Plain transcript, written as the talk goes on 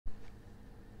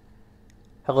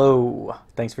Hello,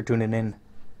 thanks for tuning in.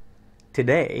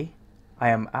 Today, I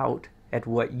am out at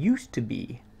what used to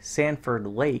be Sanford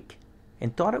Lake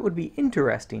and thought it would be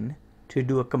interesting to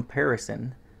do a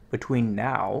comparison between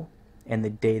now and the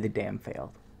day the dam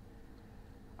failed.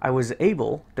 I was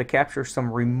able to capture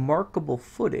some remarkable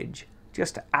footage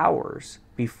just hours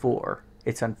before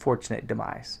its unfortunate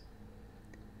demise.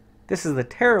 This is a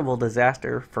terrible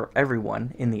disaster for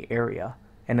everyone in the area,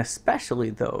 and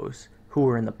especially those who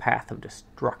were in the path of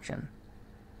destruction.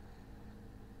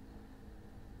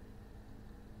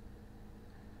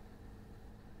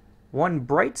 One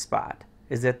bright spot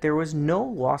is that there was no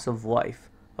loss of life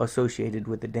associated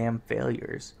with the dam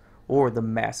failures or the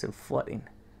massive flooding,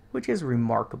 which is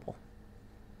remarkable.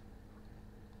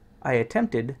 I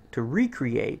attempted to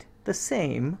recreate the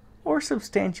same or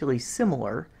substantially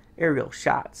similar aerial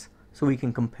shots so we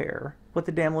can compare what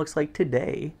the dam looks like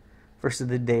today versus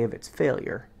the day of its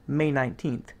failure, May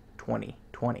 19th,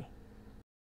 2020.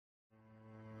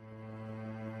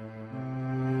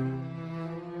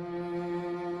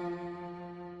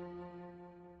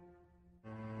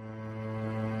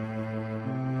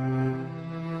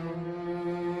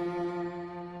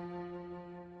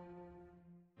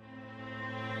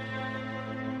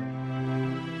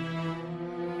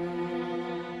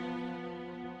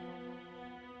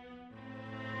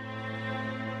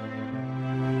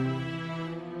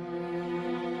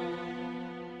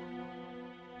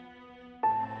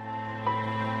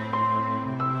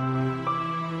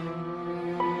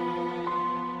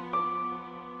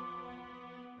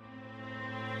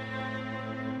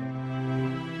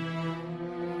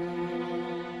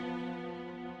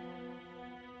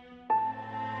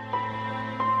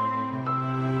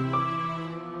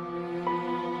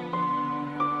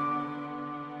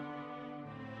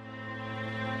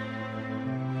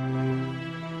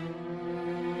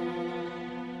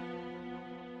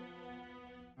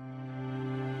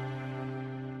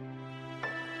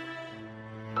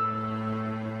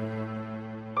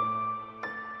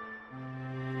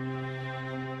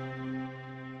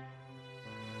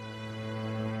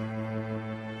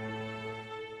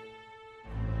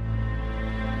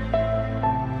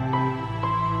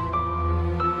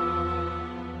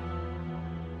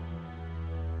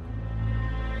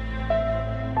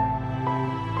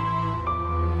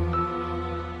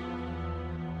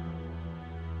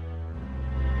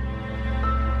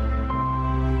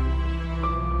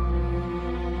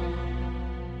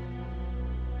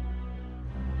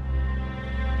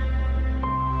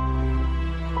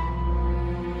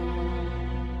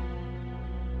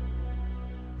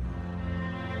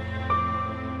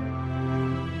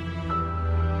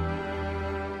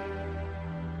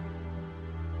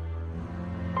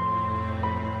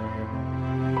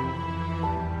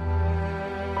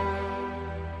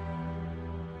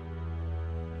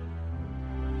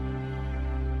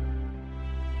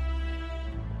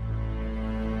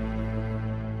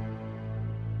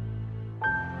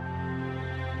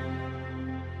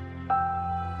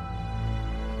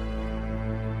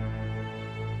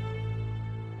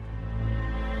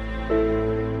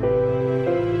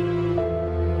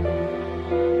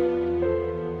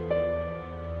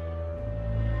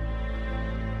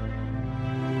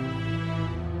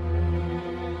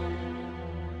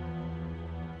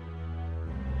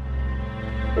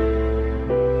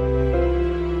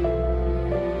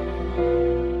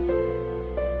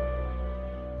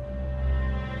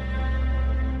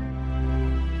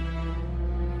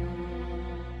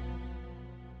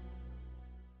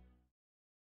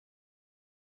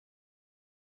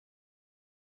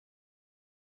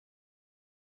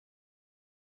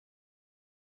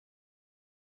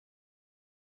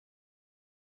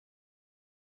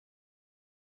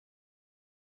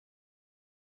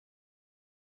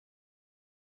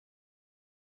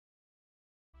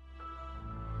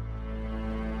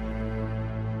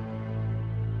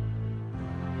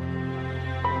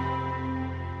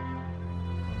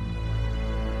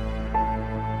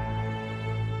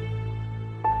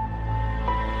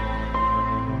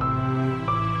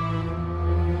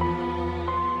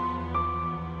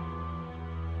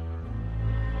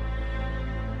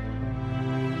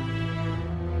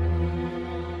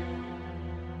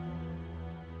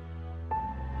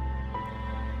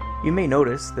 You may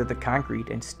notice that the concrete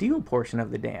and steel portion of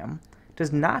the dam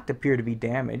does not appear to be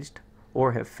damaged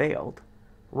or have failed.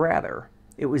 Rather,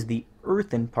 it was the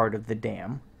earthen part of the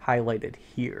dam highlighted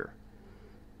here.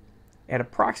 At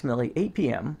approximately 8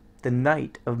 p.m., the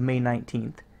night of May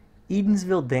 19th,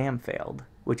 Edensville Dam failed,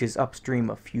 which is upstream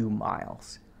a few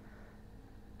miles.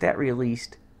 That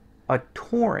released a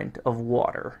torrent of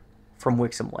water from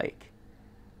Wixom Lake.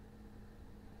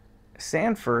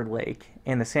 Sanford Lake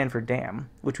and the Sanford Dam,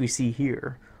 which we see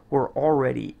here, were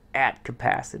already at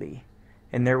capacity,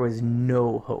 and there was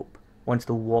no hope once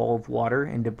the wall of water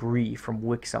and debris from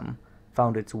Wixom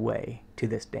found its way to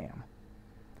this dam.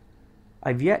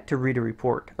 I've yet to read a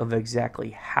report of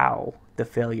exactly how the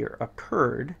failure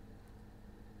occurred,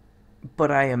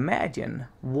 but I imagine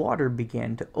water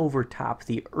began to overtop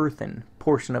the earthen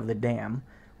portion of the dam,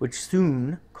 which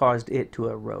soon caused it to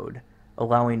erode,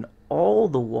 allowing all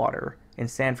the water in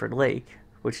Sanford Lake,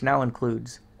 which now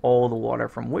includes all the water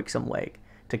from Wixom Lake,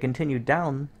 to continue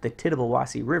down the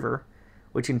Tittabawassee River,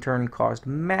 which in turn caused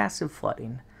massive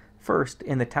flooding, first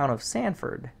in the town of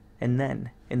Sanford and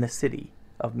then in the city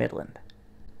of Midland.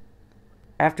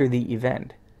 After the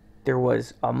event, there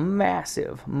was a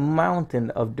massive mountain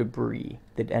of debris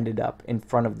that ended up in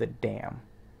front of the dam.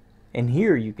 And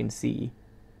here you can see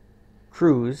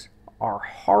crews are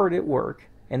hard at work,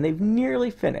 and they've nearly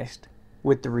finished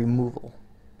with the removal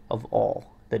of all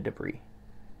the debris.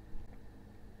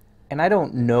 And I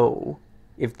don't know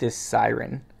if this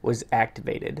siren was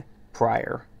activated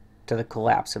prior to the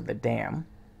collapse of the dam,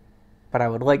 but I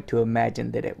would like to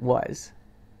imagine that it was.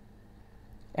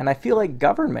 And I feel like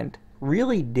government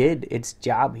really did its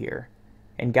job here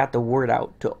and got the word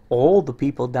out to all the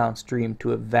people downstream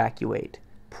to evacuate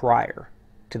prior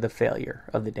to the failure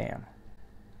of the dam.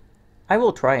 I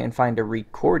will try and find a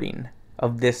recording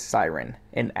of this siren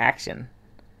in action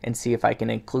and see if I can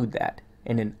include that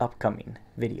in an upcoming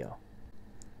video.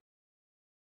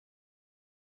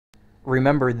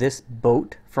 Remember this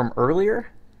boat from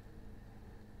earlier?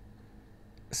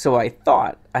 So I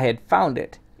thought I had found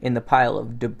it in the pile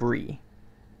of debris,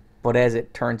 but as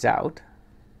it turns out,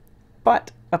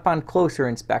 upon closer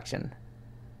inspection,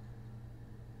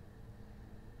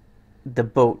 the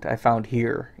boat I found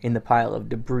here in the pile of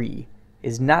debris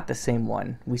is not the same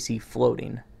one we see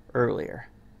floating earlier.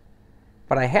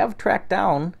 But I have tracked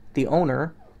down the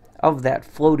owner of that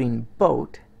floating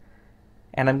boat,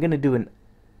 and I'm going to do an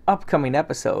upcoming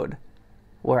episode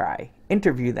where I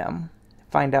interview them,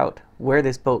 find out where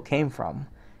this boat came from,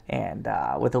 and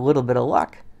with a little bit of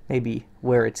luck, maybe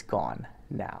where it's gone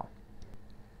now.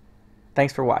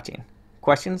 Thanks for watching.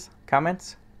 Questions,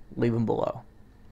 comments, leave them below.